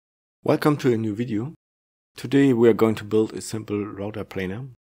Welcome to a new video. Today we are going to build a simple router planer.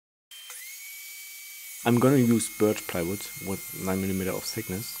 I'm going to use birch plywood with 9mm of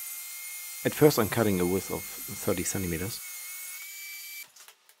thickness. At first I'm cutting a width of 30 centimeters.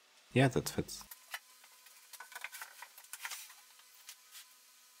 Yeah, that fits.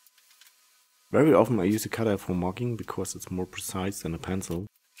 Very often I use a cutter for marking because it's more precise than a pencil.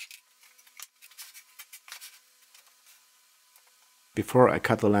 Before I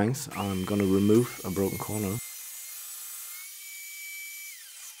cut the length, I'm going to remove a broken corner.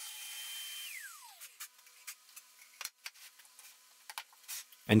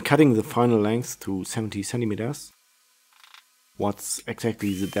 And cutting the final length to 70 centimeters. What's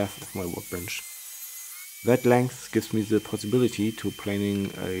exactly the depth of my workbench. That length gives me the possibility to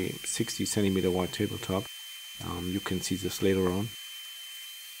planing a 60 centimeter wide tabletop. You can see this later on.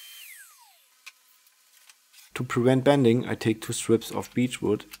 To prevent bending, I take 2 strips of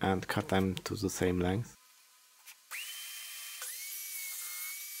beechwood and cut them to the same length.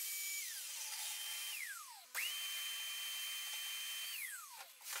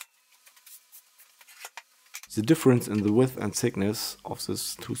 The difference in the width and thickness of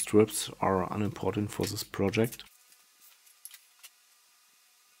these 2 strips are unimportant for this project.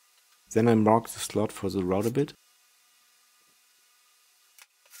 Then I mark the slot for the router bit.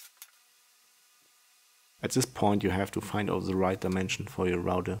 At this point you have to find out the right dimension for your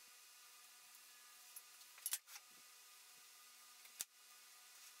router.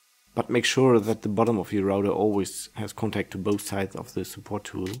 But make sure that the bottom of your router always has contact to both sides of the support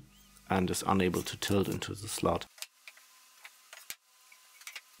tool and is unable to tilt into the slot.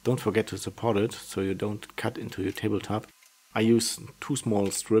 Don't forget to support it so you don't cut into your tabletop. I use 2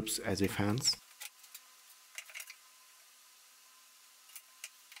 small strips as a fence.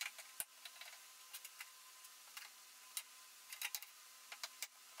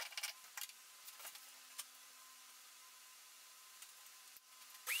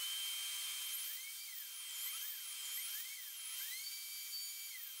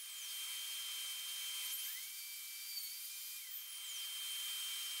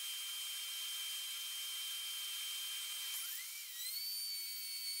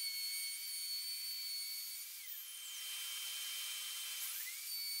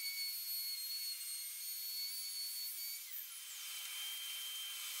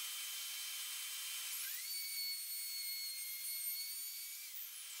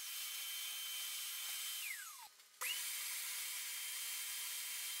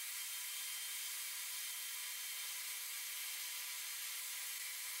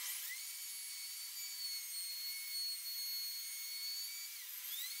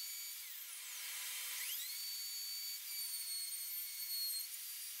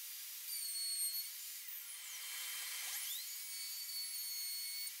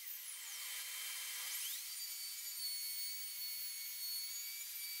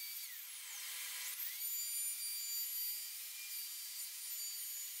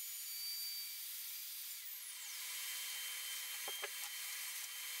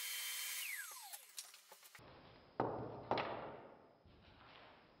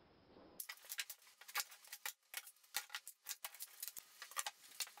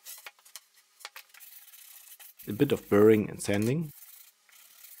 A bit of burring and sanding.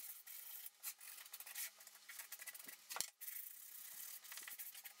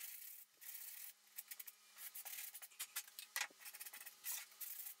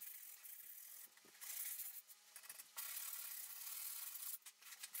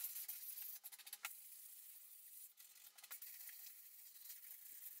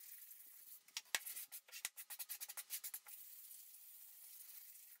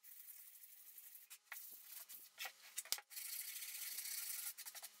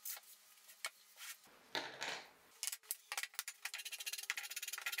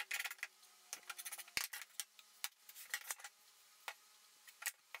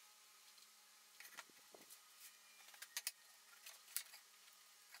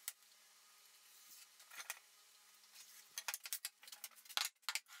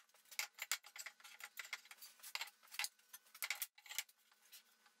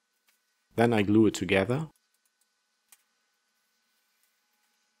 Then I glue it together.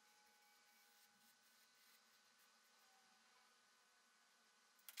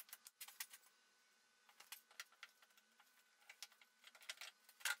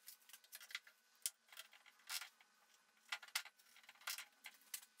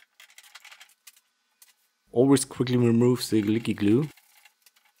 Always quickly remove the leaky glue.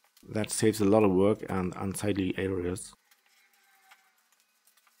 That saves a lot of work and unsightly areas.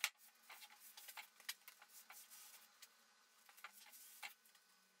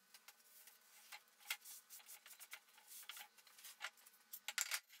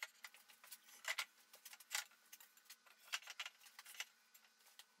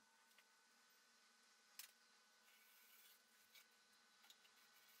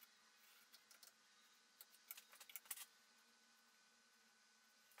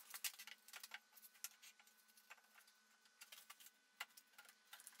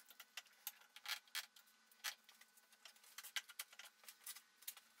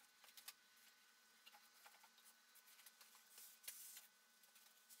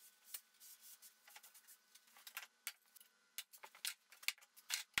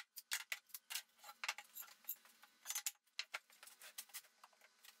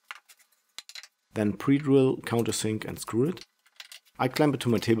 Then pre-drill, countersink and screw it. I clamp it to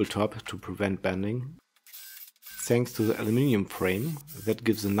my tabletop to prevent bending. Thanks to the aluminium frame, that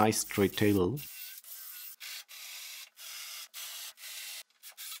gives a nice straight table.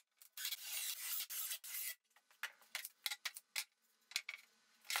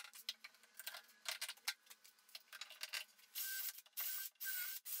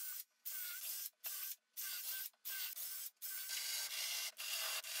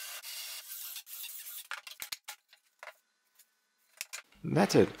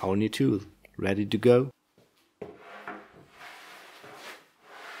 That's it, our new tool, ready to go.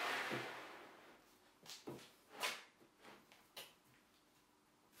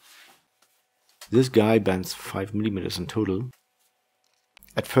 This guy bends 5 mm in total.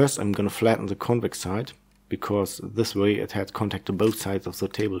 At first I'm gonna flatten the convex side, because this way it had contact to both sides of the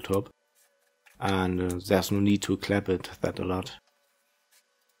tabletop, and there's no need to clamp it that a lot.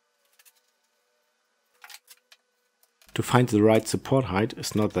 To find the right support height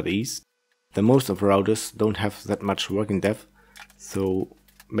is not that easy. The most of routers don't have that much working depth, so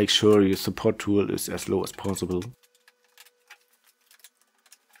make sure your support tool is as low as possible.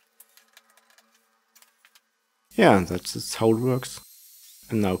 Yeah, that's how it works.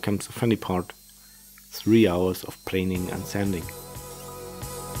 And now comes the funny part. 3 hours of planing and sanding.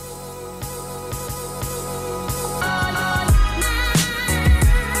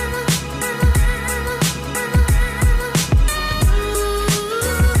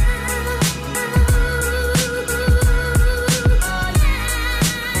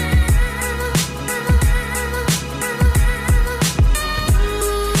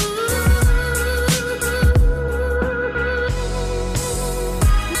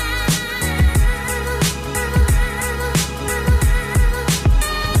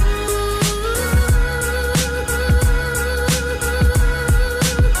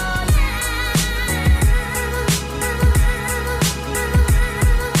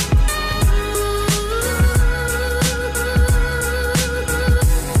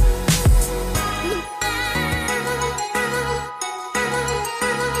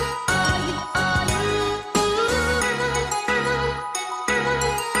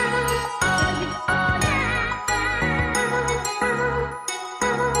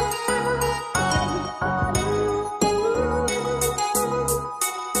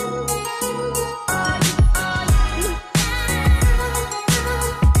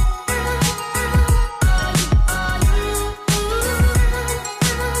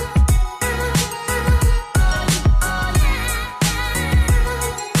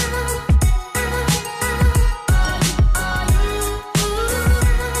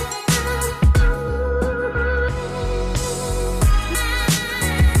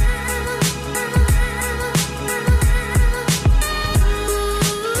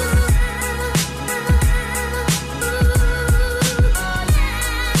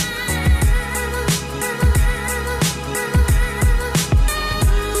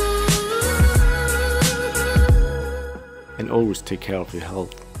 Always take care of your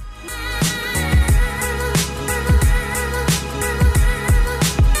health.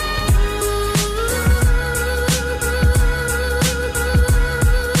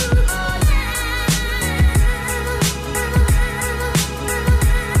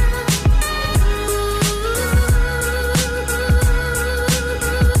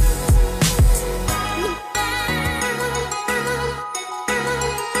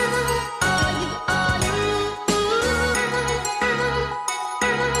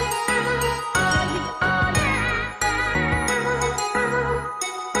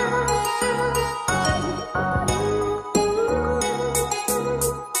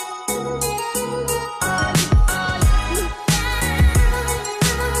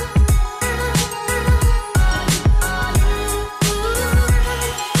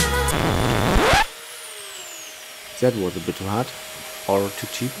 That was a bit too hard or too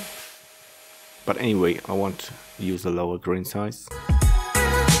cheap. But anyway, I want to use a lower grain size.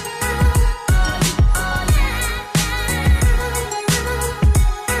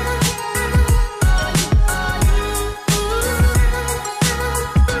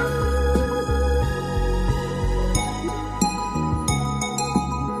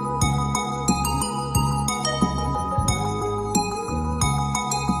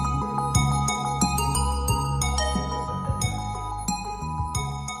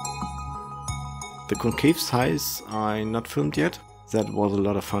 The concave size I not filmed yet. That was a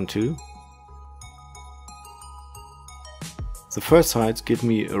lot of fun too. The first sides give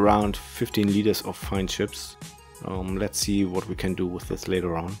me around 15 liters of fine chips. Let's see what we can do with this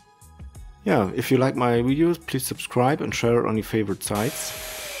later on. Yeah, if you like my videos, please subscribe and share on your favorite sites.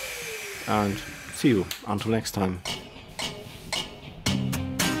 And See you until next time.